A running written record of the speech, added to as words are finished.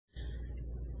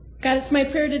God, it's my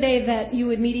prayer today that you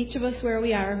would meet each of us where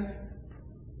we are,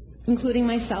 including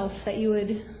myself, that you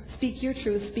would speak your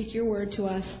truth, speak your word to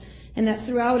us, and that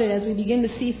throughout it, as we begin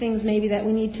to see things maybe that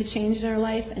we need to change in our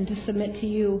life and to submit to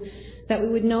you, that we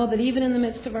would know that even in the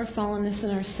midst of our fallenness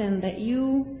and our sin, that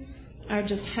you are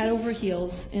just head over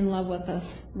heels in love with us,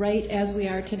 right as we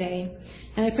are today.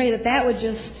 And I pray that that would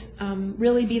just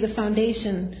really be the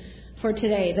foundation for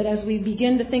today, that as we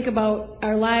begin to think about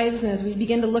our lives and as we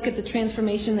begin to look at the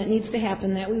transformation that needs to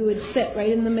happen, that we would sit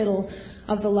right in the middle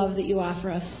of the love that you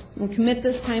offer us. We'll commit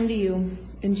this time to you.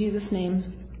 In Jesus'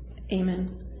 name,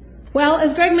 amen. Well,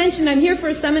 as Greg mentioned, I'm here for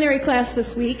a seminary class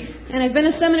this week, and I've been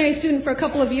a seminary student for a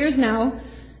couple of years now,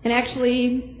 and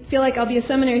actually feel like I'll be a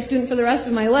seminary student for the rest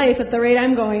of my life at the rate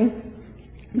I'm going.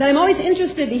 But I'm always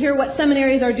interested to hear what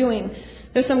seminaries are doing.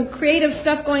 There's some creative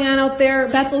stuff going on out there.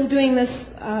 Bethel's doing this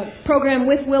program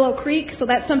with Willow Creek, so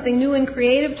that's something new and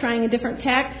creative, trying a different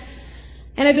tack.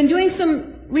 And I've been doing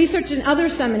some research in other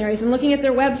seminaries and looking at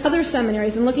their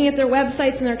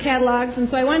websites and their catalogs, and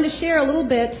so I wanted to share a little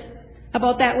bit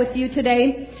about that with you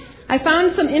today. I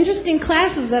found some interesting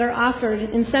classes that are offered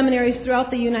in seminaries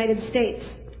throughout the United States.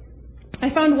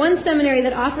 I found one seminary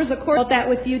that offers a course about that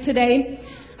with you today.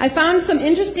 I found some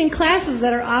interesting classes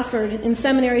that are offered in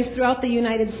seminaries throughout the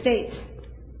United States.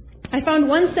 I found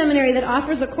one seminary that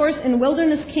offers a course in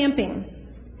wilderness camping.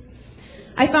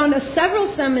 I found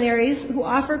several seminaries who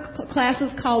offer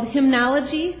classes called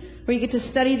hymnology, where you get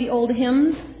to study the old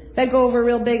hymns. That go over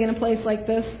real big in a place like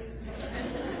this.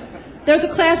 There's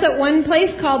a class at one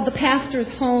place called The Pastor's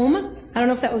Home. I don't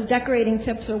know if that was decorating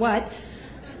tips or what.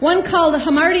 One called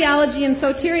Hamartiology and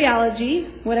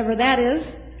Soteriology, whatever that is.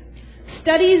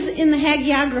 Studies in the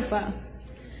Hagiographa,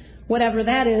 whatever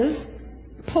that is.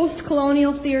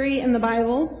 Post-colonial theory in the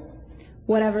Bible,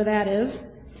 whatever that is.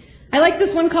 I like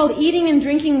this one called Eating and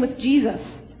Drinking with Jesus.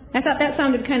 I thought that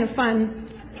sounded kind of fun.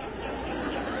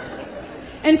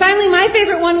 And finally, my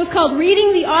favorite one was called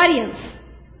Reading the Audience.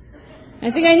 I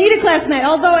think I need a class tonight,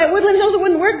 although at Woodland Hills it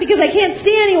wouldn't work because I can't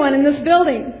see anyone in this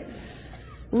building.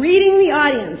 Reading the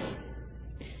Audience.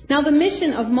 Now, the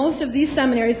mission of most of these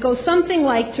seminaries goes something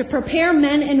like to prepare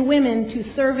men and women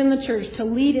to serve in the church, to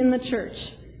lead in the church.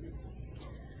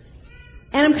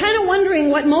 And I'm kind of wondering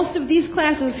what most of these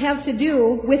classes have to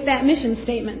do with that mission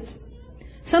statement.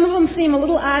 Some of them seem a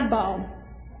little oddball.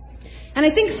 And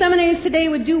I think seminaries today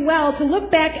would do well to look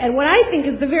back at what I think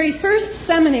is the very first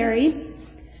seminary,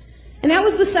 and that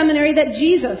was the seminary that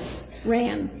Jesus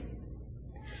ran.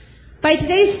 By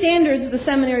today's standards, the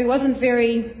seminary wasn't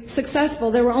very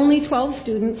successful. There were only 12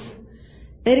 students.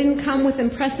 They didn't come with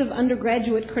impressive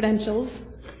undergraduate credentials.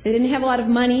 They didn't have a lot of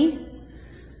money.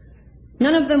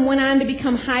 None of them went on to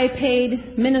become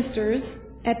high-paid ministers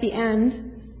at the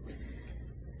end.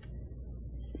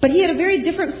 But he had a very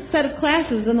different set of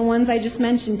classes than the ones I just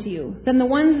mentioned to you, than the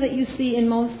ones that you see in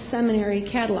most seminary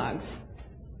catalogs.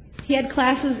 He had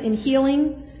classes in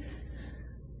healing,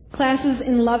 classes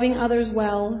in loving others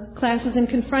well, classes in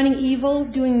confronting evil,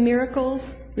 doing miracles,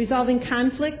 resolving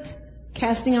conflict,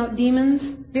 casting out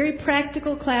demons, very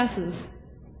practical classes.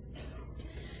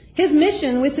 His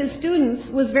mission with his students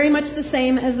was very much the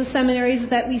same as the seminaries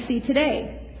that we see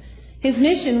today. His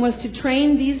mission was to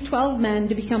train these 12 men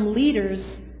to become leaders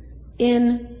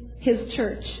in his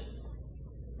church.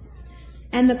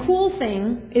 And the cool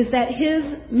thing is that his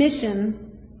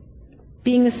mission,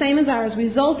 being the same as ours,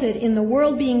 resulted in the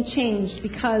world being changed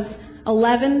because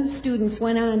 11 students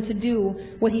went on to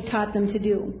do what he taught them to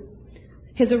do.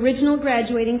 His original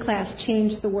graduating class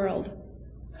changed the world.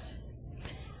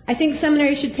 I think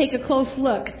seminaries should take a close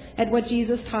look at what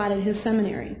Jesus taught at his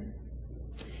seminary.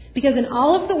 Because in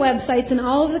all of the websites and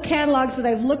all of the catalogs that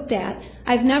I've looked at,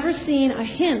 I've never seen a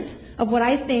hint of what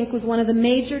I think was one of the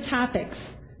major topics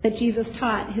that Jesus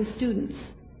taught his students.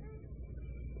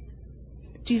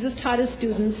 Jesus taught his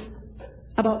students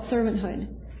about servanthood.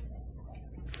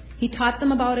 He taught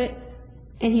them about it,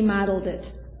 and he modeled it.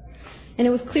 And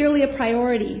it was clearly a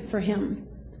priority for him.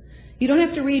 You don't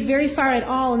have to read very far at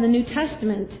all in the New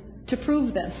Testament to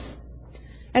prove this.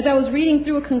 As I was reading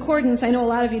through a concordance, I know a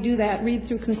lot of you do that, read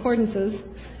through concordances.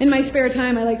 In my spare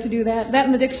time, I like to do that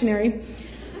in the dictionary.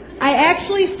 I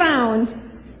actually found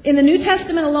in the New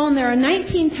Testament alone, there are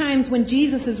 19 times when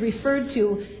Jesus is referred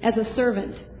to as a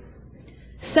servant.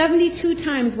 72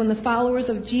 times when the followers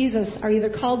of Jesus are either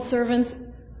called servants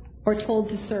or told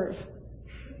to serve.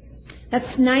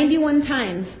 That's 91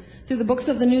 times through the books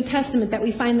of the New Testament that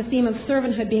we find the theme of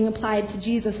servanthood being applied to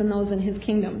Jesus and those in his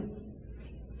kingdom.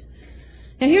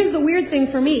 Now here's the weird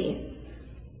thing for me.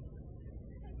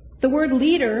 The word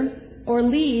leader or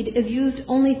lead is used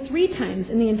only 3 times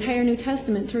in the entire New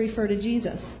Testament to refer to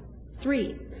Jesus.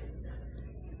 3.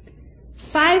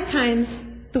 5 times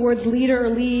the words leader or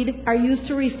lead are used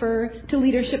to refer to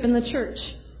leadership in the church.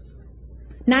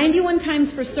 91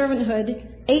 times for servanthood,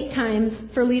 8 times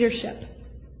for leadership.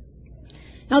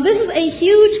 Now this is a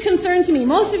huge concern to me.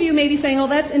 Most of you may be saying, oh,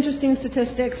 that's interesting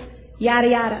statistics, yada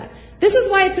yada. This is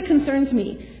why it's a concern to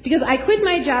me. Because I quit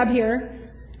my job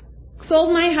here,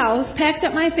 sold my house, packed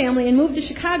up my family, and moved to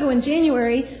Chicago in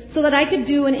January so that I could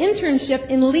do an internship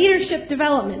in leadership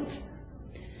development.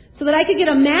 So that I could get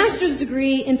a master's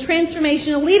degree in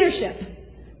transformational leadership.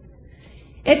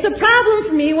 It's a problem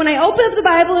for me when I open up the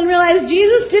Bible and realize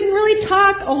Jesus didn't really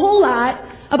talk a whole lot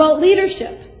about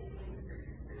leadership.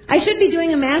 I should be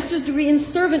doing a master's degree in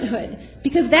servanthood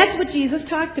because that's what Jesus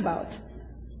talked about.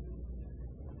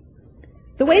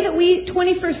 The way that we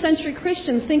 21st century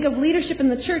Christians think of leadership in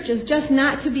the church is just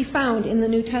not to be found in the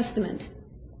New Testament.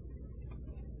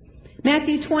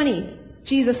 Matthew 20,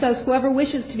 Jesus says, whoever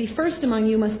wishes to be first among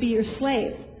you must be your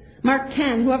slave. Mark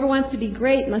 10, whoever wants to be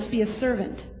great must be a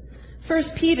servant. 1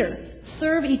 Peter,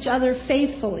 serve each other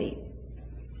faithfully.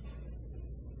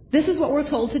 This is what we're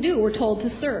told to do. We're told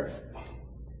to serve.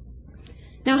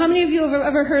 Now, how many of you have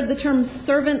ever heard the term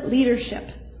servant leadership?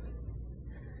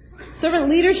 Servant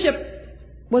leadership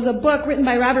was a book written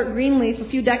by Robert Greenleaf a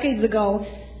few decades ago.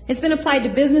 It's been applied to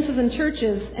businesses and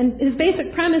churches, and his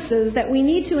basic premise is that we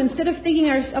need to, instead of thinking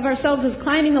of ourselves as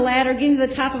climbing the ladder, getting to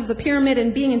the top of the pyramid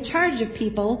and being in charge of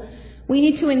people, we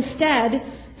need to instead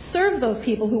serve those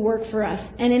people who work for us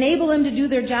and enable them to do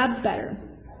their jobs better.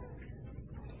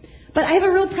 But I have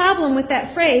a real problem with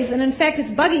that phrase, and in fact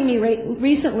it's bugging me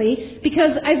recently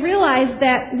because I've realized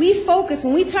that we focus,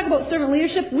 when we talk about servant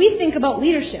leadership, we think about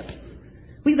leadership.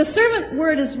 The servant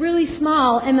word is really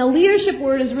small and the leadership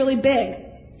word is really big.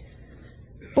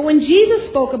 But when Jesus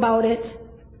spoke about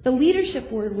it, the leadership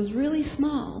word was really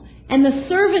small and the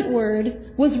servant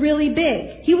word was really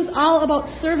big. He was all about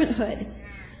servanthood.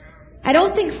 I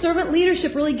don't think servant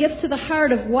leadership really gets to the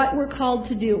heart of what we're called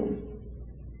to do.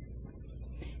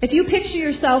 If you picture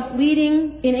yourself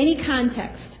leading in any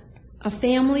context, a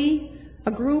family,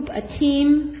 a group, a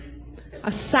team,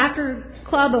 a soccer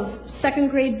club of second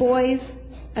grade boys,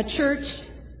 a church,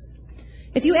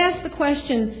 if you ask the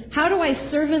question, how do I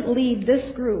servant lead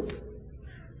this group?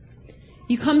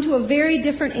 You come to a very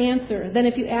different answer than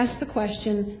if you ask the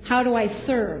question, how do I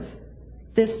serve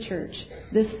this church,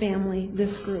 this family,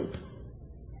 this group?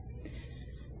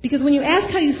 Because when you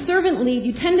ask how you servant lead,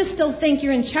 you tend to still think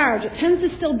you're in charge. It tends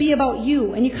to still be about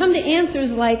you. And you come to answers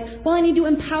like, well, I need to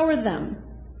empower them.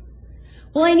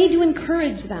 Well, I need to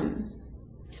encourage them.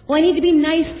 Well, I need to be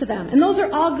nice to them. And those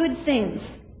are all good things.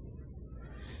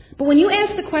 But when you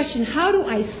ask the question, how do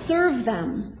I serve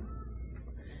them?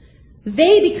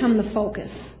 They become the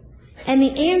focus. And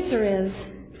the answer is,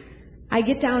 I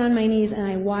get down on my knees and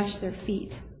I wash their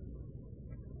feet.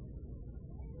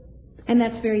 And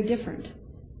that's very different.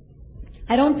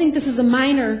 I don't think this is a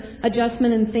minor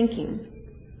adjustment in thinking.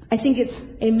 I think it's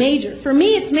a major. For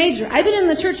me, it's major. I've been in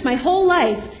the church my whole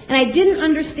life, and I didn't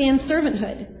understand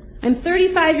servanthood. I'm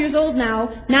 35 years old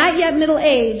now, not yet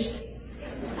middle-aged.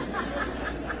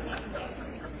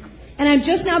 And I'm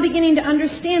just now beginning to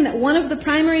understand that one of the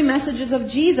primary messages of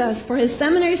Jesus for his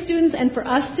seminary students and for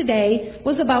us today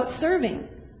was about serving.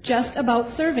 Just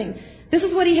about serving. This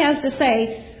is what he has to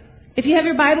say. If you have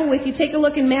your Bible with you, take a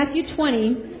look in Matthew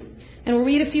 20. And we'll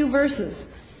read a few verses.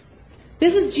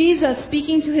 This is Jesus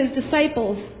speaking to his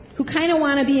disciples who kind of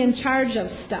want to be in charge of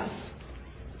stuff.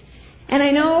 And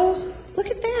I know, look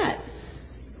at that.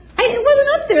 It wasn't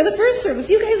up there the first service.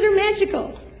 You guys are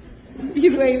magical.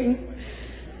 He's waving.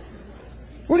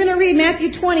 We're going to read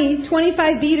Matthew 20,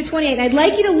 25b to 28. And I'd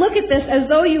like you to look at this as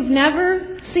though you've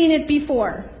never seen it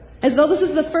before. As though this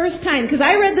is the first time. Because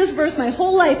I read this verse my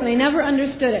whole life and I never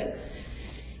understood it.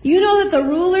 You know that the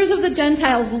rulers of the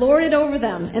Gentiles lord it over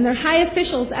them, and their high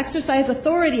officials exercise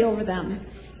authority over them.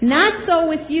 Not so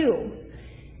with you.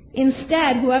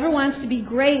 Instead, whoever wants to be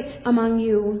great among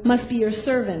you must be your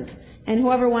servant, and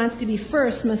whoever wants to be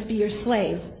first must be your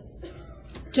slave.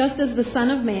 Just as the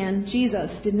Son of Man, Jesus,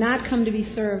 did not come to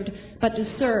be served, but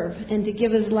to serve and to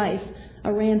give his life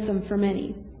a ransom for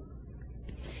many.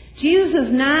 Jesus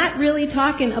is not really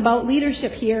talking about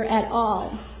leadership here at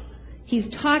all. He's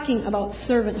talking about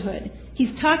servanthood.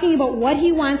 He's talking about what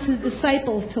he wants his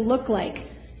disciples to look like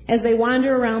as they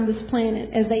wander around this planet,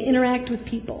 as they interact with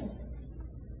people.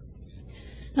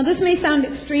 Now, this may sound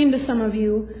extreme to some of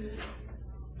you,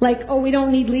 like, oh, we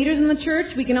don't need leaders in the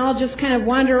church. We can all just kind of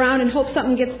wander around and hope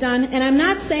something gets done. And I'm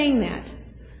not saying that.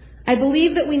 I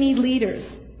believe that we need leaders.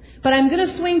 But I'm going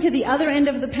to swing to the other end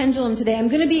of the pendulum today. I'm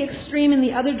going to be extreme in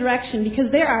the other direction because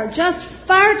there are just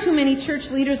far too many church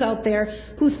leaders out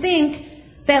there who think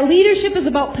that leadership is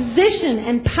about position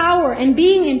and power and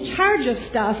being in charge of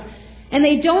stuff, and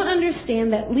they don't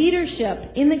understand that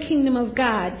leadership in the kingdom of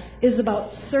God is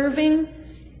about serving,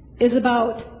 is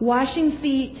about washing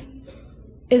feet,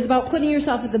 is about putting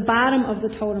yourself at the bottom of the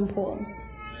totem pole.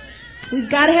 We've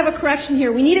got to have a correction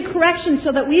here. We need a correction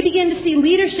so that we begin to see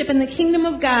leadership in the kingdom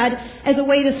of God as a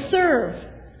way to serve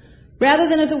rather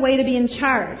than as a way to be in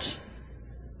charge.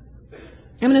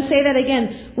 I'm going to say that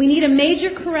again. We need a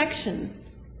major correction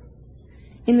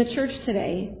in the church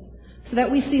today so that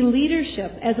we see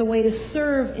leadership as a way to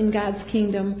serve in God's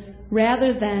kingdom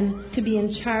rather than to be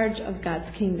in charge of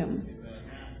God's kingdom.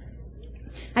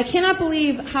 I cannot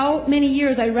believe how many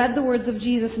years I read the words of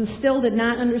Jesus and still did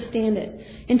not understand it.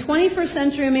 In 21st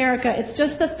century America, it's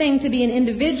just a thing to be an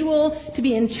individual, to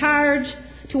be in charge,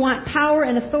 to want power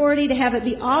and authority, to have it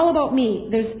be all about me.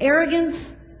 There's arrogance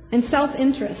and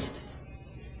self-interest.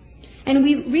 And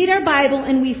we read our Bible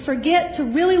and we forget to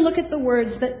really look at the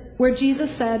words where Jesus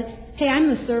said, hey,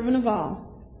 I'm the servant of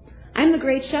all. I'm the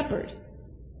great shepherd.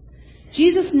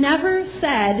 Jesus never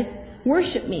said,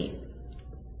 worship me.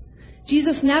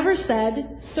 Jesus never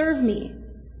said, serve me.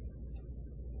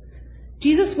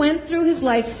 Jesus went through his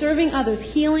life serving others,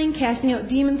 healing, casting out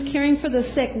demons, caring for the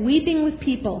sick, weeping with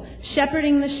people,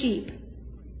 shepherding the sheep.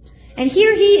 And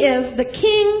here he is, the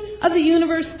King of the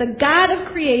universe, the God of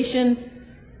creation,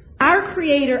 our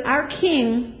Creator, our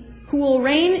King, who will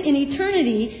reign in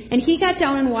eternity, and he got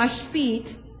down and washed feet,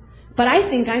 but I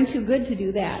think I'm too good to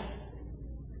do that.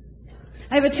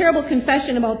 I have a terrible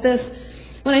confession about this.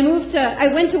 When I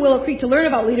went to Willow Creek to learn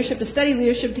about leadership, to study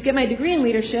leadership, to get my degree in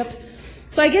leadership.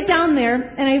 So I get down there,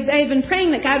 and I've been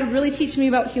praying that God would really teach me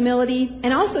about humility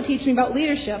and also teach me about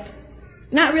leadership.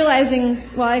 Not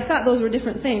realizing, well, I thought those were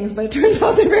different things, but it turns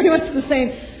out they're very much the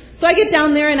same. So I get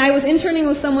down there, and I was interning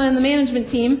with someone on the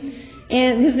management team,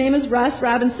 and his name is Russ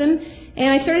Robinson, and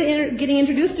I started getting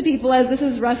introduced to people as this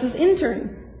is Russ's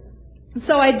intern.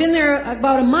 So I'd been there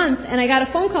about a month, and I got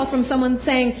a phone call from someone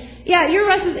saying, yeah, you're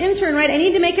Russ's intern, right? I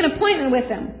need to make an appointment with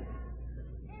him.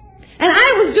 And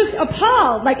I was just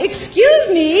appalled. Like, excuse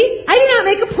me, I do not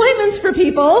make appointments for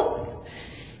people.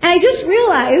 And I just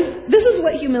realized this is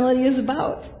what humility is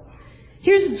about.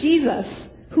 Here's Jesus,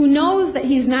 who knows that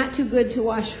he's not too good to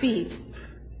wash feet.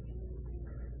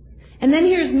 And then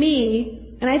here's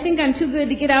me, and I think I'm too good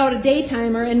to get out a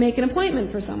daytimer and make an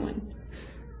appointment for someone.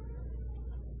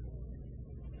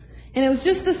 And it was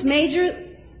just this major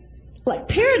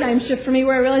paradigm shift for me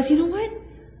where I realized, you know what?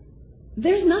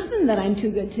 There's nothing that I'm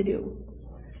too good to do.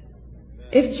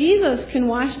 If Jesus can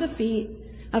wash the feet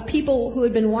of people who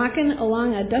had been walking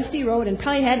along a dusty road and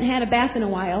probably hadn't had a bath in a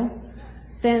while,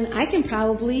 then I can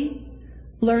probably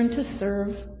learn to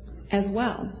serve as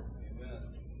well.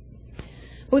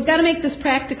 But we've got to make this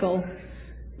practical,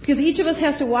 because each of us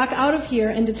has to walk out of here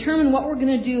and determine what we're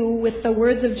going to do with the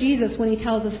words of Jesus when he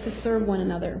tells us to serve one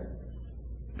another.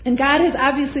 And God has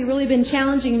obviously really been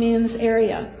challenging me in this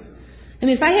area. I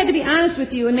mean, if I had to be honest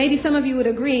with you, and maybe some of you would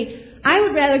agree, I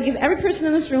would rather give every person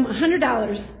in this room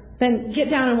 $100 than get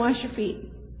down and wash your feet.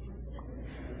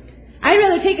 I'd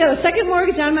rather take out a second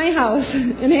mortgage on my house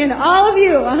and hand all of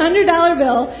you a $100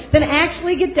 bill than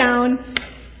actually get down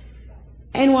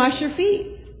and wash your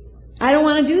feet. I don't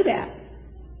want to do that.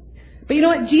 But you know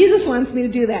what? Jesus wants me to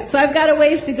do that. So I've got a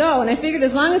ways to go. And I figured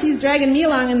as long as he's dragging me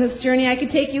along in this journey, I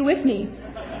could take you with me.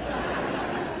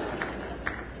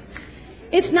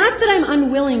 It's not that I'm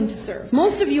unwilling to serve.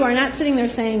 Most of you are not sitting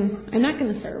there saying, I'm not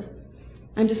going to serve.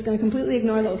 I'm just going to completely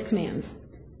ignore those commands.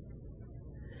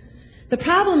 The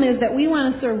problem is that we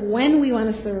want to serve when we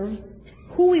want to serve,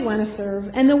 who we want to serve,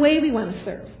 and the way we want to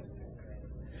serve.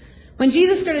 When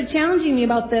Jesus started challenging me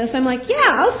about this, I'm like, yeah,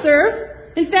 I'll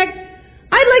serve. In fact,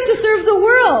 I'd like to serve the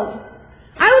world.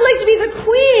 I would like to be the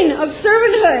queen of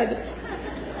servanthood.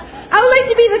 I would like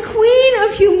to be the queen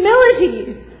of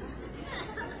humility.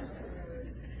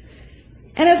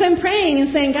 And as I'm praying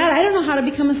and saying, God, I don't know how to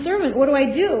become a servant. What do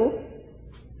I do?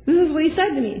 This is what he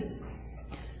said to me.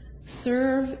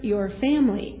 Serve your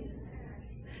family.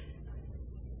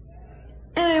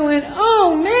 And I went,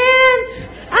 oh man,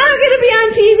 I'm going to be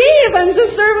on TV if I'm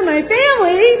just serving my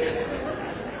family.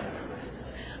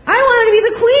 I wanted to be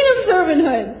the queen of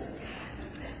servanthood.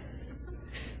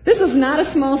 This is not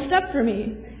a small step for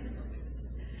me.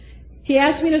 He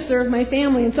asked me to serve my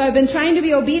family, and so I've been trying to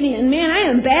be obedient, and man, I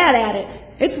am bad at it.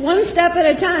 It's one step at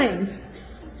a time.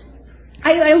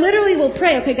 I literally will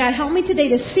pray, okay, God, help me today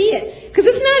to see it. Because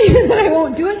it's not even that I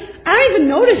won't do it. I don't even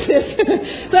notice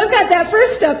it. So I've got that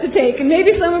first step to take, and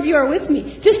maybe some of you are with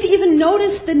me, just to even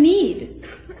notice the need.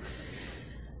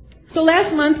 So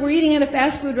last month, we're eating at a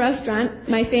fast food restaurant,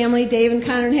 my family, Dave and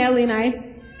Connor and Hadley and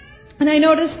I. And I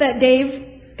noticed that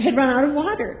Dave had run out of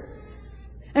water.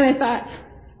 And I thought,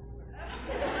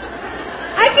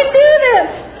 I can do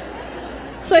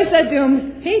this! So I said to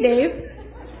him, hey Dave,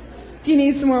 do you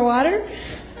need some more water?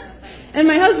 And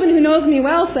my husband, who knows me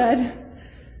well, said,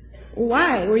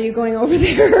 why were you going over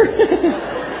there?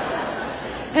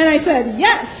 And I said,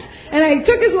 yes. And I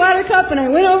took his water cup and I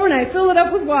went over and I filled it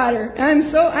up with water. I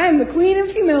am the queen of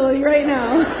humility right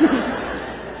now.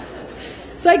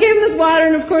 So I gave him this water,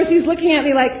 and of course he's looking at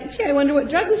me like, gee, I wonder what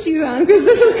drug was she on, because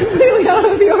this was completely out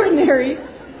of the ordinary.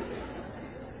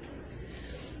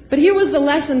 But here was the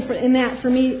lesson for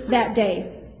me that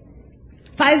day.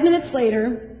 5 minutes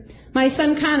later, my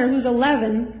son Connor, who's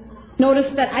 11,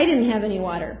 noticed that I didn't have any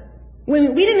water.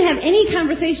 We didn't have any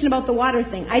conversation about the water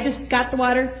thing. I just got the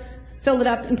water, filled it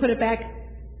up, and put it back.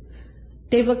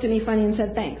 Dave looked at me funny and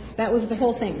said, thanks. That was the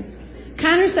whole thing.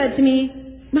 Connor said to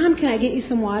me, Mom, can I get you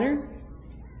some water?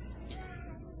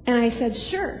 And I said,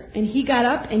 sure. And he got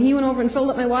up and he went over and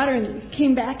filled up my water and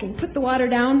came back and put the water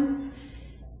down.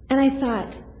 And I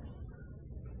thought,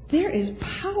 there is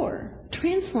power,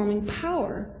 transforming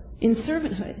power in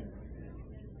servanthood.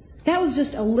 That was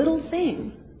just a little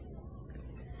thing.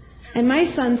 And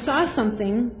my son saw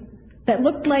something that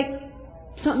looked like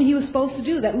something he was supposed to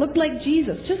do, that looked like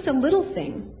Jesus, just a little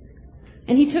thing.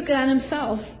 And he took it on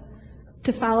himself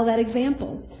to follow that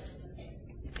example.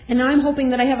 And now I'm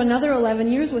hoping that I have another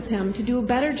 11 years with him to do a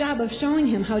better job of showing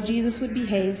him how Jesus would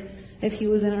behave if he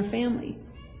was in our family.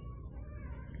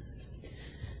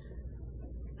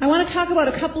 I want to talk about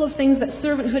a couple of things that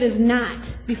servanthood is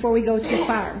not before we go too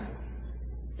far.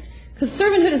 Because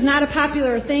servanthood is not a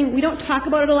popular thing. We don't talk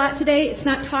about it a lot today. It's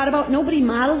not taught about. Nobody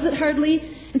models it hardly.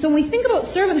 And so when we think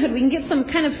about servanthood, we can get some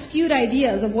kind of skewed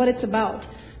ideas of what it's about.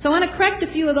 So I want to correct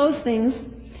a few of those things.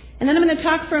 And then I'm going to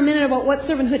talk for a minute about what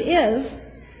servanthood is.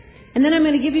 And then I'm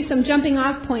going to give you some jumping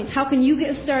off points. How can you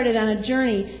get started on a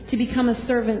journey to become a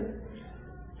servant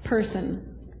person?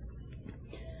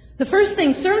 The first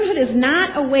thing, servanthood is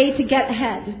not a way to get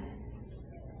ahead.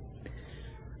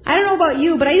 I don't know about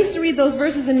you, but I used to read those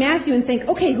verses in Matthew and think,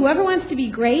 okay, whoever wants to be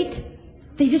great,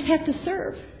 they just have to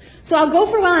serve. So I'll go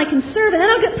for a while and I can serve, and then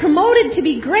I'll get promoted to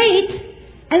be great,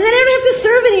 and then I don't have to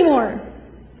serve anymore.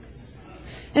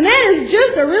 And that is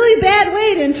just a really bad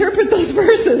way to interpret those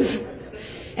verses.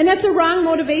 And that's a wrong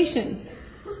motivation.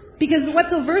 Because what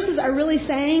the verses are really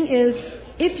saying is,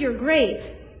 if you're great,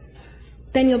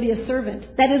 then you'll be a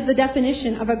servant. That is the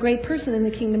definition of a great person in the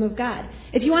kingdom of God.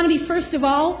 If you want to be first of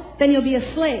all, then you'll be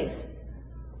a slave.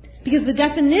 Because the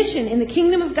definition in the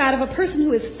kingdom of God of a person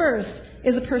who is first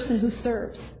is a person who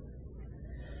serves.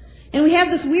 And we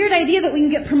have this weird idea that we can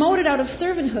get promoted out of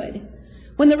servanthood,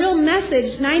 when the real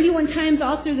message, 91 times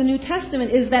all through the New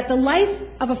Testament, is that the life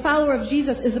of a follower of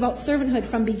Jesus is about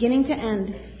servanthood from beginning to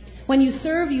end. When you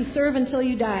serve until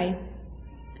you die.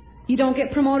 You don't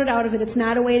get promoted out of it. It's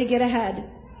not a way to get ahead.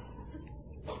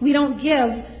 We don't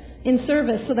give in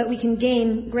service so that we can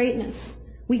gain greatness.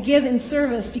 We give in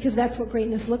service because that's what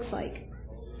greatness looks like.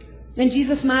 And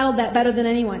Jesus modeled that better than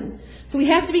anyone. So we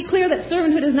have to be clear that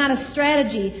servanthood is not a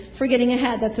strategy for getting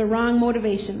ahead. That's a wrong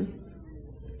motivation.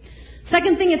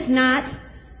 Second thing it's not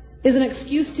is an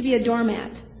excuse to be a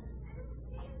doormat.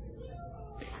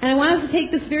 And I want us to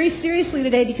take this very seriously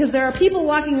today, because there are people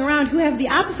walking around who have the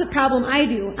opposite problem I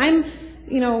do. I'm,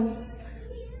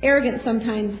 arrogant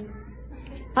sometimes.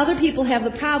 Other people have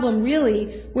the problem,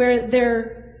 really, where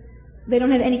they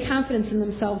don't have any confidence in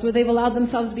themselves, where they've allowed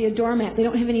themselves to be a doormat. They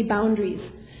don't have any boundaries.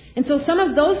 And so some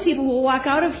of those people will walk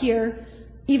out of here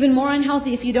even more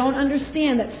unhealthy if you don't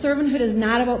understand that servanthood is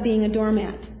not about being a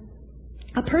doormat.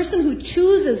 A person who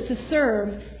chooses to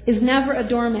serve is never a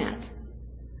doormat.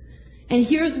 And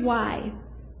here's why.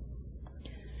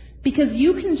 Because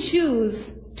you can choose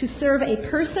to serve a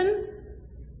person,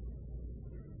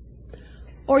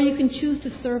 or you can choose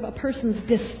to serve a person's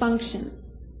dysfunction.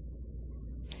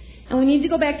 And we need to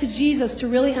go back to Jesus to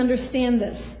really understand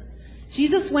this.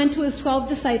 Jesus went to his 12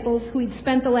 disciples who he'd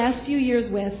spent the last few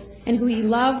years with, and who he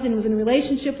loved and was in a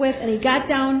relationship with, and he got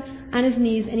down on his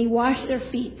knees and he washed their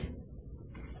feet.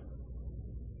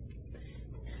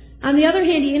 On the other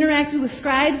hand, he interacted with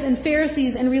scribes and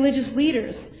Pharisees and religious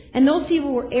leaders. And those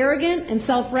people were arrogant and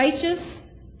self-righteous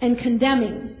and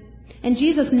condemning. And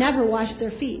Jesus never washed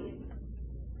their feet.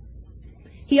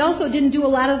 He also didn't do a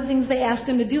lot of the things they asked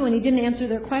him to do, and he didn't answer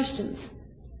their questions.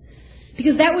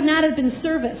 Because that would not have been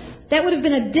service. That would have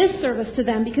been a disservice to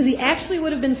them, because he actually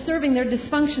would have been serving their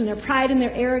dysfunction, their pride, and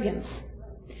their arrogance.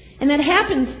 And that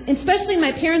happens, especially in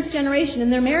my parents' generation, in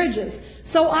their marriages.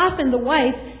 So often the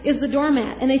wife is the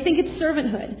doormat, and they think it's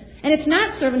servanthood. And it's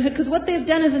not servanthood, because what they've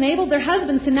done is enabled their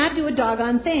husbands to not do a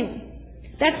doggone thing.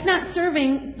 That's not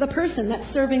serving the person,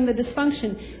 that's serving the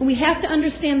dysfunction. And we have to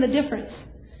understand the difference.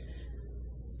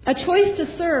 A choice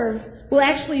to serve will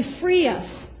actually free us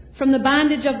from the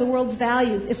bondage of the world's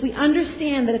values if we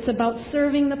understand that it's about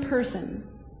serving the person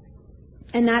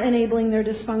and not enabling their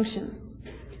dysfunction.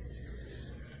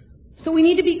 So we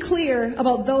need to be clear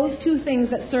about those two things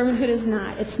that servanthood is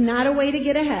not. It's not a way to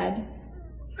get ahead,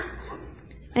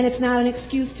 and it's not an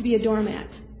excuse to be a doormat.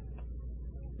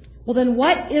 Well, then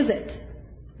what is it?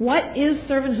 What is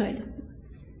servanthood?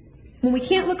 When we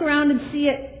can't look around and see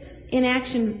it in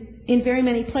action in very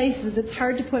many places, it's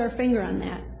hard to put our finger on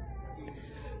that.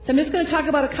 So I'm just going to talk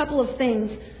about a couple of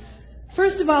things.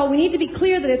 First of all, we need to be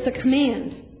clear that it's a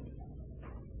command.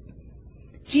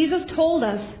 Jesus told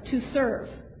us to serve.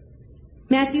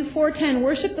 Matthew 4:10,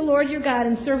 worship the Lord your God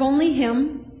and serve only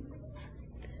Him.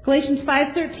 Galatians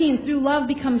 5:13, through love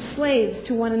become slaves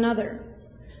to one another.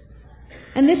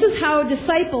 And this is how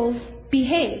disciples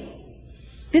behave.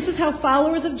 This is how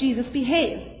followers of Jesus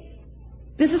behave.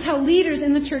 This is how leaders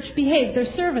in the church behave.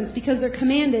 They're servants because they're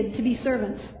commanded to be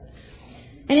servants.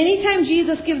 And anytime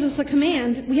Jesus gives us a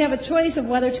command, we have a choice of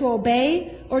whether to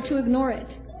obey or to ignore it.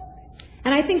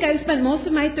 And I think I've spent most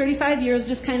of my 35 years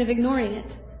just kind of ignoring it.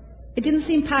 It didn't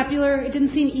seem popular. It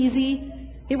didn't seem easy.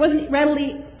 It wasn't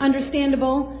readily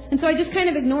understandable. And so I just kind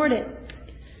of ignored it.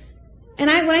 And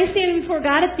when I stand before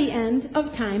God at the end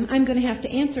of time, I'm going to have to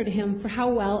answer to Him for how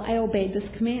well I obeyed this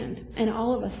command. And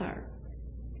all of us are.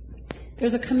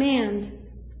 There's a command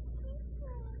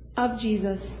of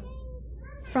Jesus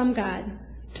from God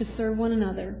to serve one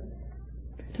another,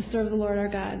 to serve the Lord our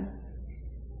God.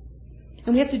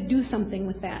 And we have to do something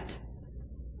with that.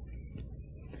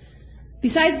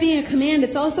 Besides being a command,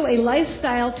 it's also a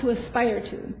lifestyle to aspire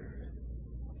to.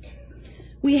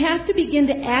 We have to begin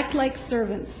to act like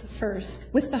servants first,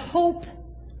 with the hope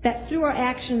that through our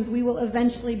actions we will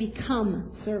eventually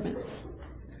become servants.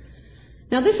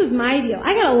 Now this is my deal.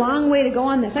 I got a long way to go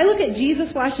on this. I look at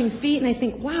Jesus washing feet and I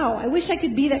think, wow, I wish I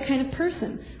could be that kind of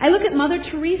person. I look at Mother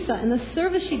Teresa and the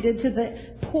service she did to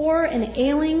the poor and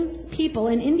ailing people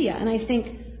in India and I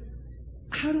think,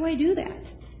 how do I do that?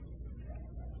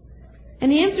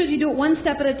 And the answer is you do it one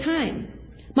step at a time.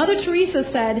 Mother Teresa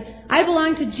said, I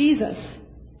belong to Jesus.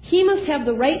 He must have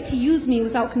the right to use me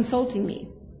without consulting me.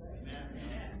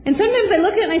 And sometimes I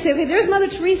look at it and I say, okay, there's Mother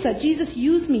Teresa. Jesus,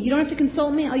 use me. You don't have to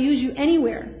consult me. I'll use you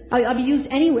anywhere. I'll be used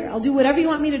anywhere. I'll do whatever you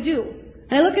want me to do.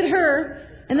 And I look at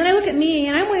her, and then I look at me,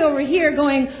 and I'm way over here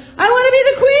going, I want to be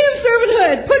the queen of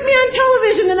servanthood. Put me on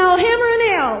television and I'll hammer a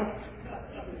nail.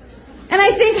 And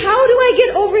I think, how do I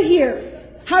get over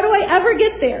here? How do I ever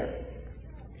get there?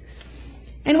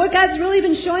 And what God's really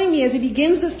been showing me as He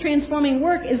begins this transforming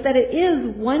work is that it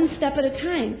is one step at a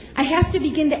time. I have to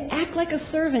begin to act like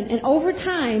a servant. And over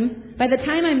time, by the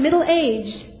time I'm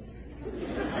middle-aged,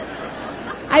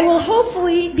 I will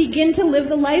hopefully begin to live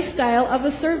the lifestyle of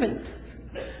a servant.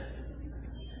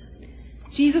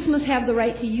 Jesus must have the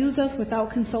right to use us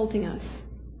without consulting us.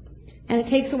 And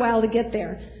it takes a while to get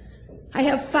there. I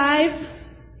have 5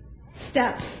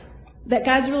 steps that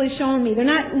God's really shown me. They're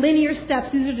not linear steps.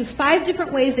 These are just 5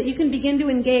 different ways that you can begin to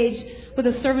engage with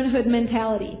a servanthood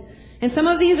mentality. And some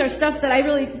of these are stuff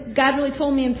that God really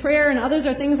told me in prayer, and others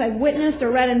are things I've witnessed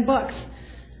or read in books.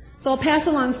 So I'll pass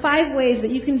along 5 ways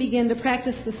that you can begin to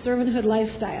practice the servanthood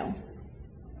lifestyle.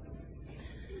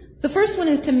 The first one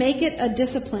is to make it a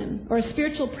discipline or a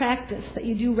spiritual practice that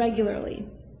you do regularly.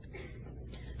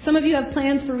 Some of you have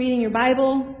plans for reading your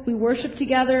Bible. We worship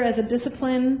together as a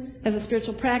discipline, as a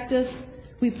spiritual practice.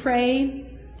 We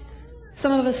pray.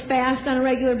 Some of us fast on a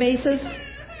regular basis.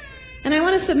 And I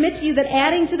want to submit to you that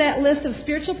adding to that list of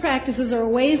spiritual practices or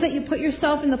ways that you put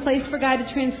yourself in the place for God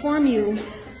to transform you,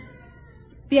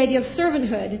 the idea of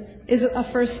servanthood is a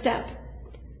first step.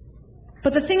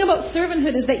 But the thing about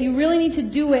servanthood is that you really need to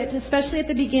do it, especially at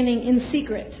the beginning, in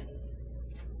secret.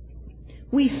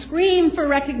 We scream for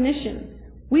recognition.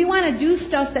 We want to do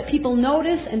stuff that people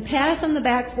notice and pass on the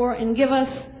back for and give us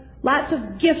lots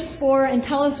of gifts for and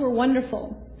tell us we're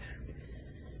wonderful.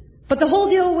 But the whole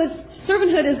deal with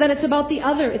servanthood is that it's about the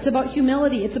other. It's about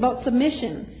humility. It's about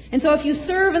submission. And so if you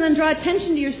serve and then draw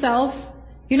attention to yourself,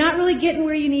 you're not really getting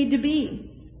where you need to be.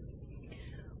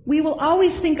 We will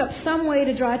always think up some way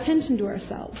to draw attention to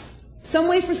ourselves. Some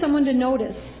way for someone to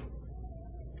notice.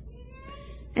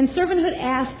 And servanthood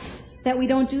asks that we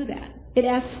don't do that. It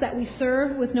asks that we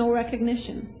serve with no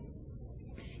recognition.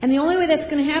 And the only way that's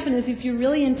going to happen is if you're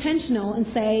really intentional and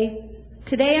say,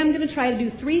 today I'm going to try to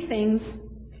do 3 things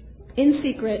in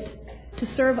secret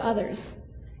to serve others.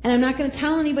 And I'm not going to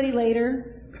tell anybody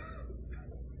later.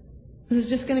 This is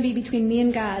just going to be between me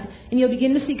and God. And you'll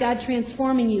begin to see God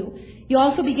transforming you. You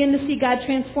also begin to see God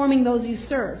transforming those you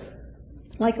serve,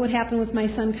 like what happened with my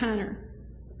son Connor.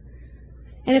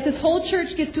 And if this whole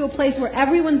church gets to a place where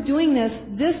everyone's doing this,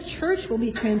 this church will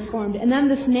be transformed, and then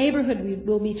this neighborhood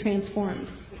will be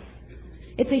transformed.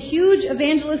 It's a huge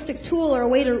evangelistic tool or a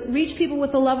way to reach people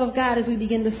with the love of God as we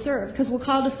begin to serve. Because we're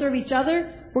called to serve each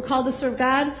other, we're called to serve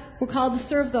God, we're called to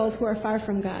serve those who are far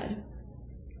from God.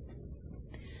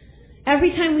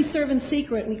 Every time we serve in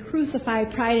secret, we crucify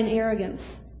pride and arrogance.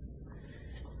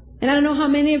 And I don't know how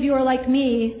many of you are like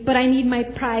me, but I need my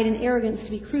pride and arrogance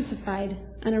to be crucified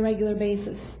on a regular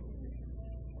basis.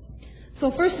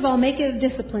 So first of all, make it a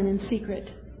discipline in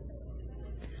secret.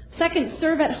 Second,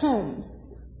 serve at home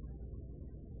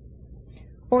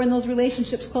or in those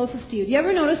relationships closest to you. Do you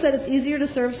ever notice that it's easier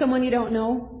to serve someone you don't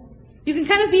know? You can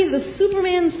kind of be the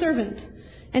Superman servant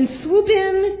and swoop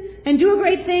in and do a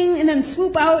great thing and then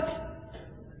swoop out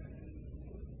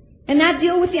and not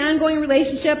deal with the ongoing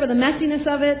relationship or the messiness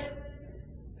of it.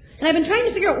 And I've been trying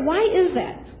to figure out, why is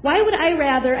that? Why would I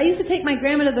rather, I used to take my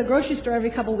grandma to the grocery store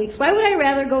every couple of weeks. Why would I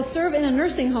rather go serve in a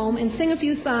nursing home and sing a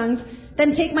few songs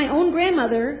than take my own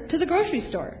grandmother to the grocery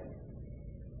store?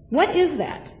 What is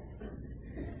that?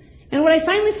 And what I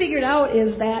finally figured out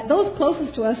is that those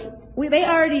closest to us, they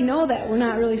already know that we're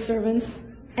not really servants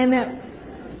and that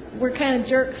we're kind of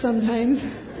jerks sometimes.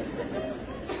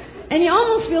 And you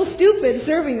almost feel stupid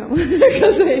serving them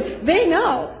because they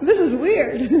know. This is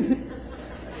weird.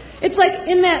 It's like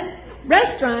in that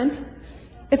restaurant,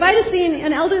 if I'd have seen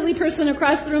an elderly person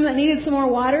across the room that needed some more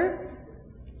water,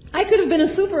 I could have been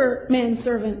a Superman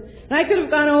servant. And I could have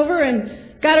gone over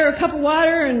and got her a cup of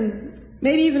water and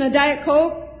maybe even a Diet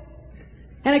Coke.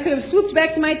 And I could have swooped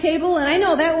back to my table, and I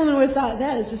know that woman would have thought,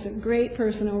 that is just a great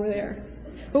person over there.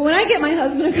 But when I get my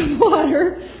husband a cup of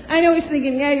water, I know he's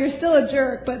thinking, yeah, you're still a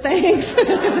jerk, but thanks.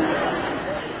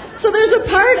 So there's a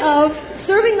part of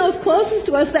serving those closest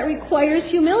to us that requires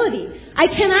humility. I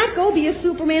cannot go be a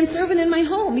Superman servant in my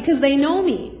home because they know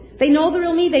me. They know the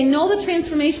real me. They know the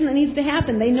transformation that needs to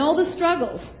happen. They know the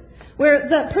struggles. Where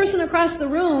the person across the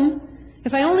room,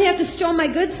 if I only have to show my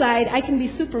good side, I can be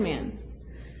Superman.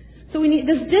 So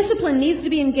this discipline needs to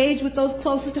be engaged with those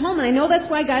closest to home. And I know that's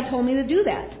why God told me to do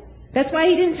that. That's why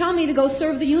He didn't tell me to go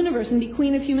serve the universe and be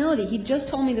queen of humility. He just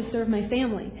told me to serve my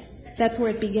family. That's where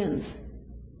it begins.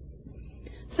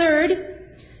 Third,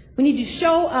 we need to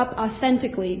show up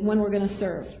authentically when we're going to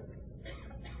serve.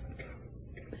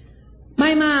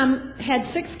 My mom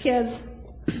had 6 kids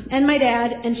and my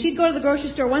dad, and she'd go to the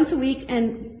grocery store once a week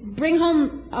and bring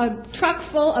home a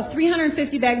truck full of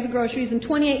 350 bags of groceries and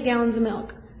 28 gallons of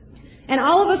milk. And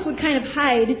all of us would kind of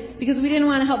hide because we didn't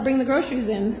want to help bring the groceries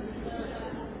in.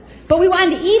 But we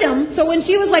wanted to eat them, so when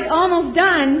she was like almost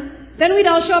done, then we'd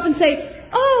all show up and say,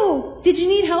 oh, did you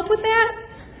need help with that?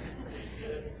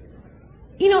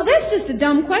 You know, that's just a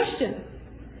dumb question.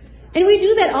 And we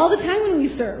do that all the time when we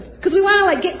serve. Because we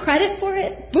want to get credit for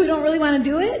it, but we don't really want to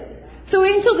do it. So we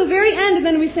wait until the very end, and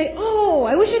then we say, oh,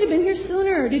 I wish I'd have been here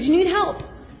sooner. Did you need help?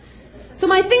 So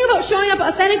my thing about showing up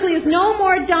authentically is no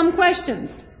more dumb questions.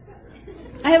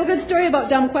 I have a good story about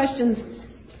dumb questions.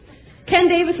 Ken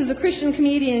Davis is a Christian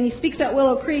comedian, and he speaks at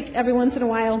Willow Creek every once in a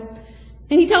while.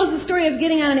 And he tells the story of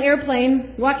getting on an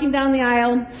airplane, walking down the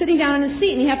aisle, sitting down in a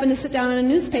seat, and he happened to sit down on a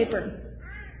newspaper.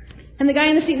 And the guy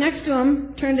in the seat next to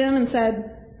him turned to him and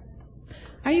said,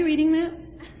 are you reading that?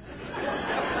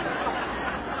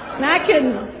 Not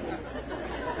kidding.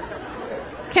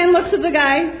 Ken looks at the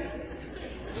guy,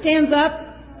 stands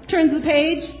up, turns the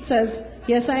page, says,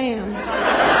 yes, I am.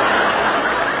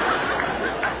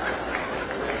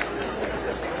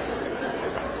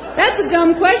 That's a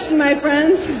dumb question, my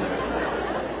friends.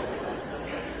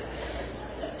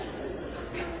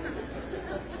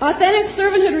 Authentic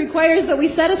servanthood requires that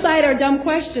we set aside our dumb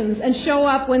questions and show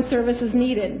up when service is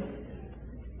needed.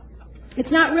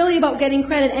 It's not really about getting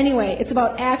credit anyway. It's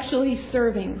about actually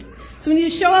serving. So we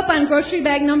need to show up on grocery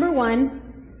bag number 1.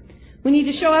 We need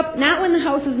to show up not when the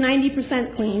house is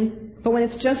 90% clean, but when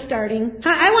it's just starting.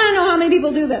 I want to know how many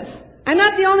people do this. I'm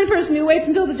not the only person who waits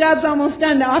until the job's almost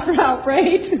done to offer help,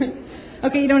 right?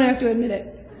 Okay, you don't have to admit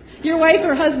it. Your wife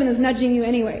or husband is nudging you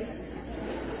anyway.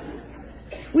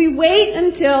 We wait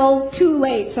until too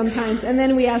late sometimes, and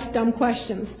then we ask dumb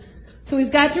questions. So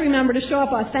we've got to remember to show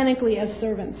up authentically as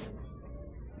servants.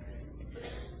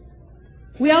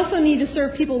 We also need to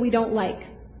serve people we don't like.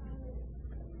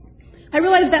 I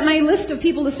realized that my list of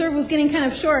people to serve was getting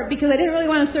kind of short because I didn't really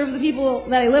want to serve the people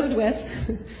that I lived with.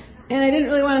 And I didn't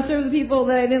really want to serve the people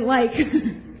that I didn't like.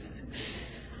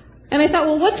 And I thought,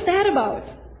 well, what's that about?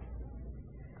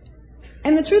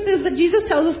 And the truth is that Jesus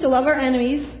tells us to love our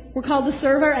enemies. We're called to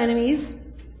serve our enemies.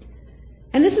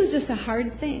 And this is just a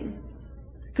hard thing.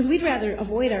 Because we'd rather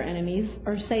avoid our enemies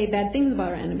or say bad things about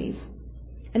our enemies.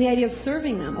 And the idea of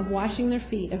serving them, of washing their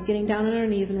feet, of getting down on our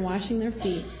knees and washing their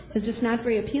feet is just not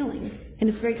very appealing. And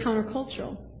it's very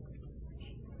countercultural.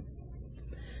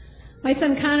 My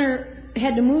son Connor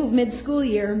had to move mid-school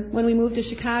year. When we moved to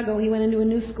Chicago, he went into a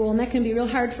new school, and that can be real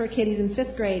hard for a kid. He's in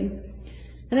 5th grade.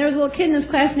 And there was a little kid in his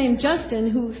class named Justin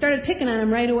who started picking on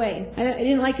him right away. I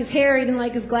didn't like his hair, he didn't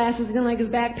like his glasses, he didn't like his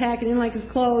backpack, he didn't like his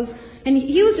clothes. And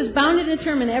he was just bound and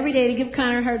determined every day to give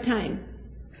Connor a hard time.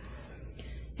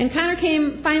 And Connor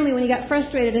came finally when he got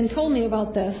frustrated and told me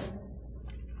about this.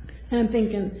 And I'm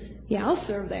thinking, yeah, I'll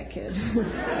serve that kid. I'm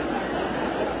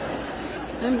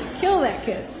going to kill that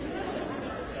kid.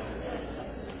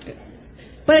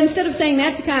 But instead of saying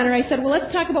that to Connor, I said, well,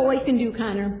 let's talk about what you can do,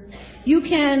 Connor. You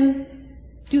can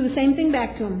do the same thing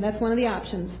back to him. That's one of the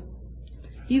options.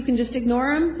 You can just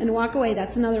ignore him and walk away.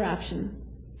 That's another option.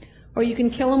 Or you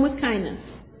can kill him with kindness.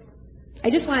 I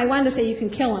wanted to say you can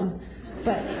kill him,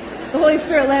 but the Holy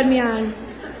Spirit led me on.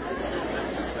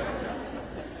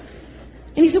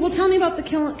 And he said, well, tell me about the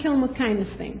kill him with kindness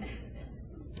thing.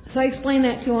 So I explained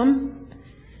that to him.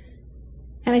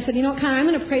 And I said, you know what, Connor, I'm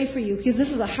going to pray for you because this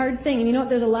is a hard thing. And you know what,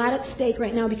 there's a lot at stake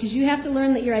right now because you have to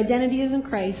learn that your identity is in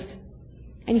Christ.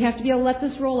 And you have to be able to let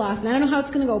this roll off. And I don't know how it's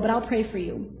going to go, but I'll pray for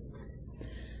you.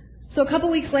 So a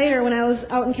couple weeks later, when I was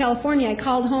out in California, I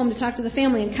called home to talk to the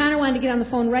family. And Connor wanted to get on the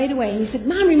phone right away. And he said,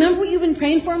 Mom, remember what you've been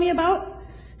praying for me about?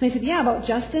 And I said, yeah, about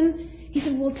Justin. He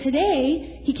said, well,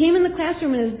 today he came in the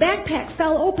classroom and his backpack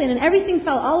fell open and everything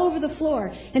fell all over the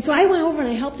floor. And so I went over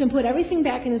and I helped him put everything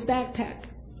back in his backpack.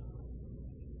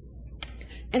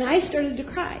 And I started to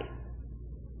cry.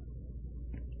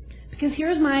 Because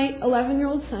here's my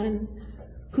 11-year-old son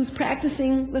who's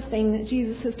practicing the thing that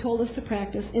Jesus has told us to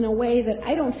practice in a way that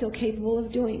I don't feel capable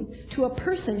of doing to a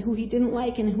person who he didn't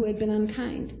like and who had been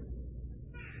unkind.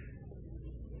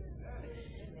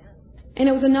 And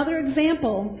it was another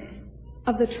example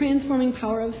of the transforming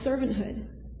power of servanthood.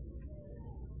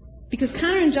 Because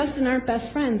Connor and Justin aren't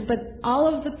best friends, but all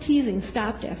of the teasing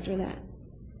stopped after that.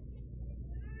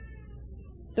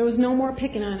 There was no more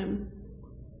picking on him.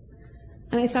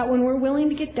 And I thought, when we're willing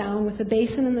to get down with the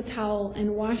basin and the towel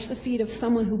and wash the feet of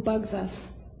someone who bugs us,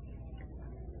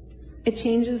 it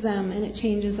changes them and it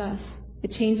changes us.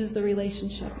 It changes the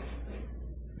relationship.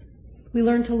 We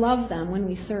learn to love them when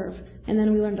we serve, and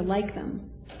then we learn to like them.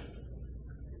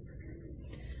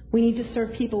 We need to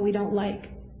serve people we don't like.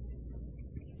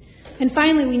 And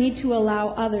finally, we need to allow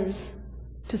others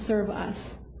to serve us.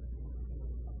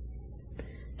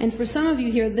 And for some of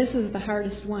you here, this is the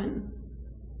hardest one.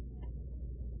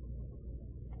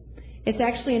 It's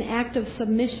actually an act of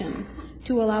submission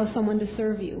to allow someone to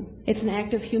serve you. It's an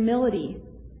act of humility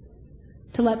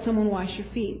to let someone wash your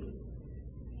feet.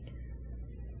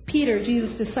 Peter,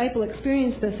 Jesus' disciple,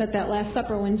 experienced this at that Last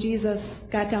Supper when Jesus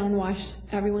got down and washed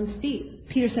everyone's feet.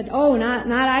 Peter said, oh, not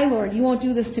I, Lord. You won't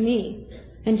do this to me.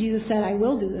 And Jesus said, I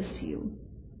will do this to you.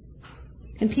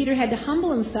 And Peter had to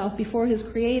humble himself before his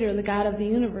Creator, the God of the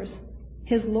universe,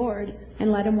 his Lord,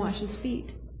 and let him wash his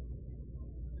feet.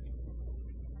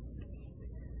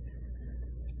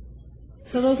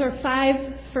 So those are 5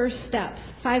 first steps,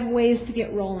 5 ways to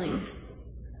get rolling.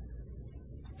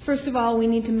 First of all, we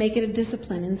need to make it a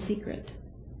discipline in secret.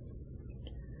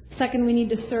 Second, we need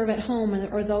to serve at home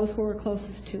or those who we're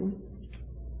closest to.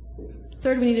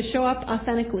 Third, we need to show up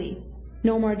authentically.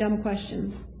 No more dumb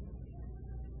questions.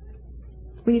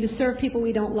 We need to serve people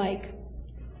we don't like.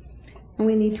 And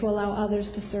we need to allow others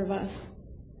to serve us.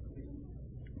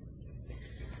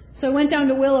 So I went down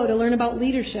to Willow to learn about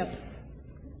leadership.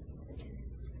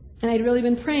 And I'd really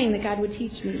been praying that God would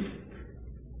teach me.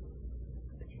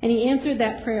 And He answered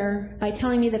that prayer by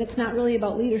telling me that it's not really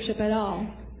about leadership at all.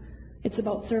 It's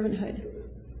about servanthood.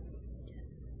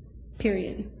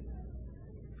 Period.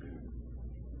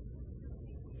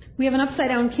 We have an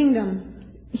upside-down kingdom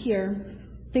here.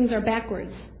 Things are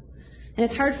backwards. And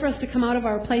it's hard for us to come out of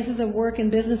our places of work and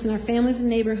business and our families and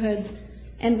neighborhoods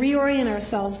and reorient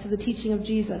ourselves to the teaching of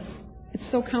Jesus. It's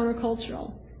so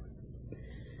countercultural.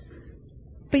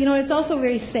 But it's also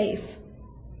very safe.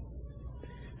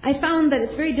 I found that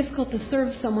it's very difficult to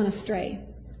serve someone astray.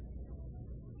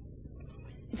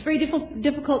 It's very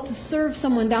difficult to serve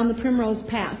someone down the primrose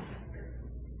path.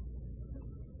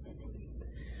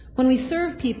 When we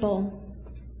serve people,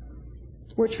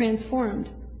 we're transformed.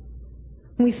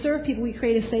 When we serve people, we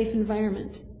create a safe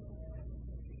environment.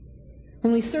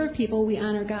 When we serve people, we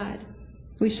honor God.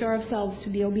 We show ourselves to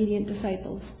be obedient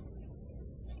disciples.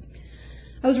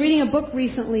 I was reading a book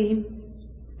recently,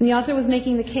 and the author was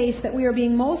making the case that we are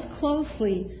being most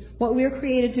closely what we are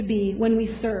created to be when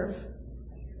we serve.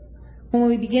 when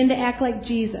we begin to act like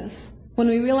Jesus, when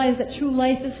we realize that true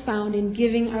life is found in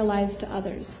giving our lives to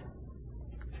others.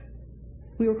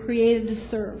 We were created to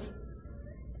serve.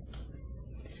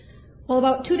 Well,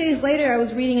 about 2 days later, I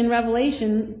was reading in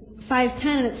Revelation 5:10,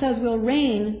 and it says we'll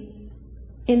reign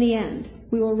in the end.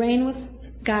 We will reign with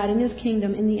God in His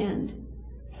kingdom in the end.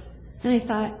 And I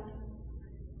thought,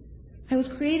 I was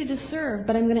created to serve,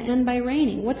 but I'm going to end by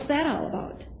reigning. What's that all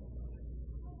about?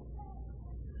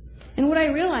 And what I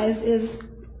realized is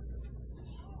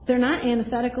they're not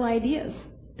antithetical ideas.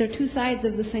 They're two sides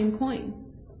of the same coin.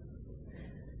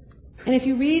 And if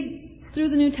you read through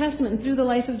the New Testament and through the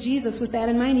life of Jesus with that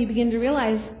in mind, you begin to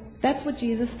realize that's what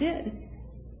Jesus did.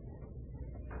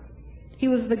 He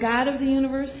was the God of the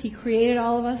universe. He created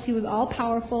all of us. He was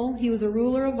all-powerful. He was a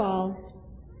ruler of all.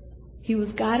 He was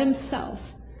God Himself.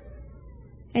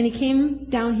 And He came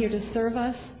down here to serve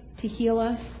us, to heal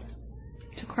us,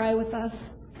 to cry with us,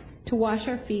 to wash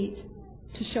our feet,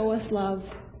 to show us love,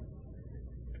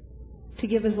 to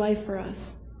give His life for us.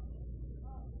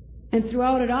 And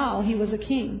throughout it all, He was a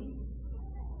king.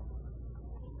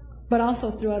 But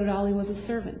also throughout it all, He was a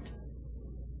servant.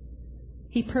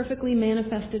 He perfectly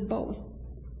manifested both.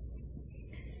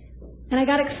 And I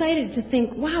got excited to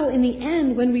think, wow, in the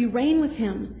end, when we reign with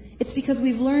Him, it's because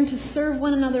we've learned to serve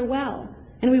one another well.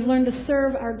 And we've learned to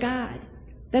serve our God.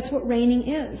 That's what reigning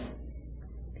is.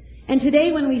 And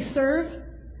today when we serve,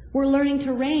 we're learning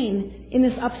to reign in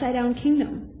this upside-down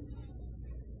kingdom.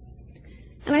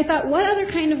 And I thought, what other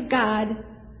kind of God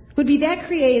would be that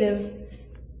creative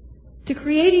to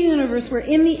create a universe where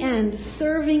in the end,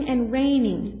 serving and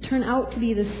reigning turn out to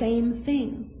be the same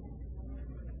thing?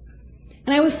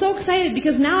 And I was so excited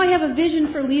because now I have a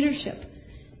vision for leadership.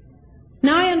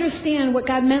 Now I understand what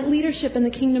God meant leadership in the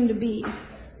kingdom to be.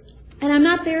 And I'm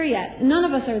not there yet. None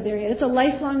of us are there yet. It's a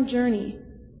lifelong journey.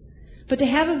 But to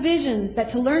have a vision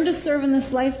that to learn to serve in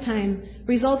this lifetime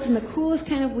results in the coolest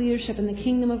kind of leadership in the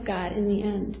kingdom of God in the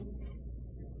end.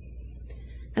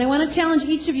 And I want to challenge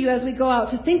each of you as we go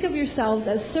out to think of yourselves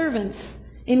as servants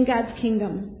in God's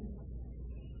kingdom.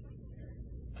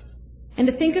 And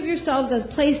to think of yourselves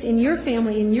as placed in your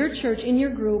family, in your church, in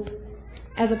your group,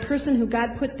 as a person who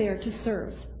God put there to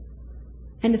serve.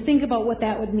 And to think about what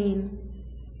that would mean.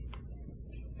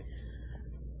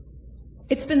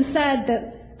 It's been said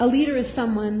that a leader is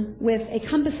someone with a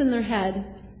compass in their head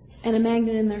and a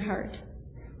magnet in their heart.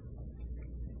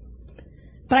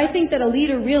 But I think that a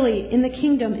leader really in the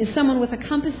kingdom is someone with a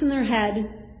compass in their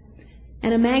head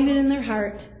and a magnet in their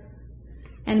heart,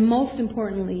 and most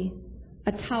importantly,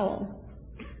 a towel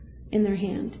in their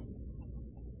hand.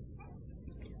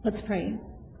 Let's pray.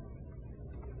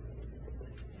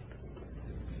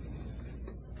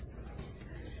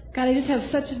 God, I just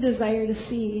have such a desire to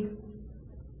see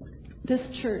this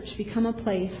church become a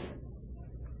place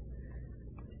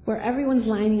where everyone's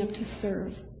lining up to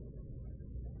serve,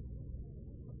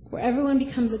 where everyone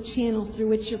becomes a channel through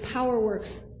which your power works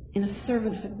in a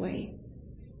servanthood way.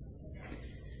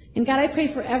 And God, I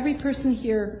pray for every person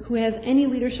here who has any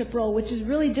leadership role, which is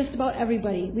really just about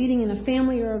everybody, leading in a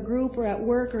family or a group or at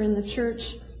work or in the church,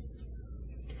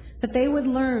 that they would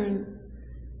learn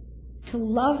to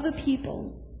love the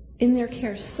people in their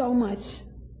care so much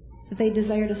that they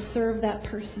desire to serve that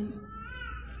person,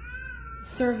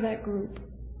 serve that group.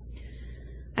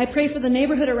 I pray for the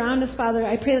neighborhood around us, Father.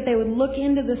 I pray that they would look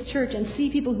into this church and see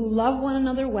people who love one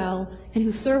another well and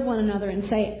who serve one another and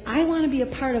say, I want to be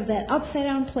a part of that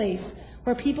upside-down place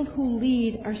where people who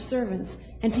lead are servants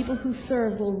and people who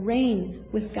serve will reign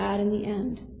with God in the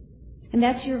end. And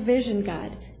that's your vision,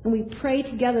 God. And we pray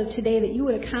together today that you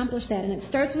would accomplish that. And it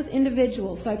starts with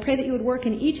individuals. So I pray that you would work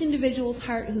in each individual's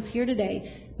heart who's here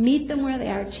today. Meet them where they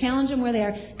are. Challenge them where they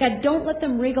are. God, don't let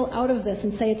them wriggle out of this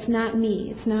and say, it's not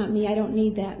me. It's not me. I don't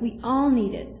need that. We all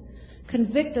need it.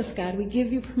 Convict us, God. We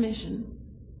give you permission.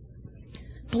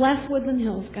 Bless Woodland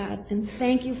Hills, God. And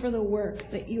thank you for the work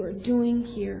that you are doing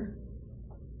here.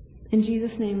 In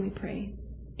Jesus' name we pray.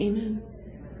 Amen.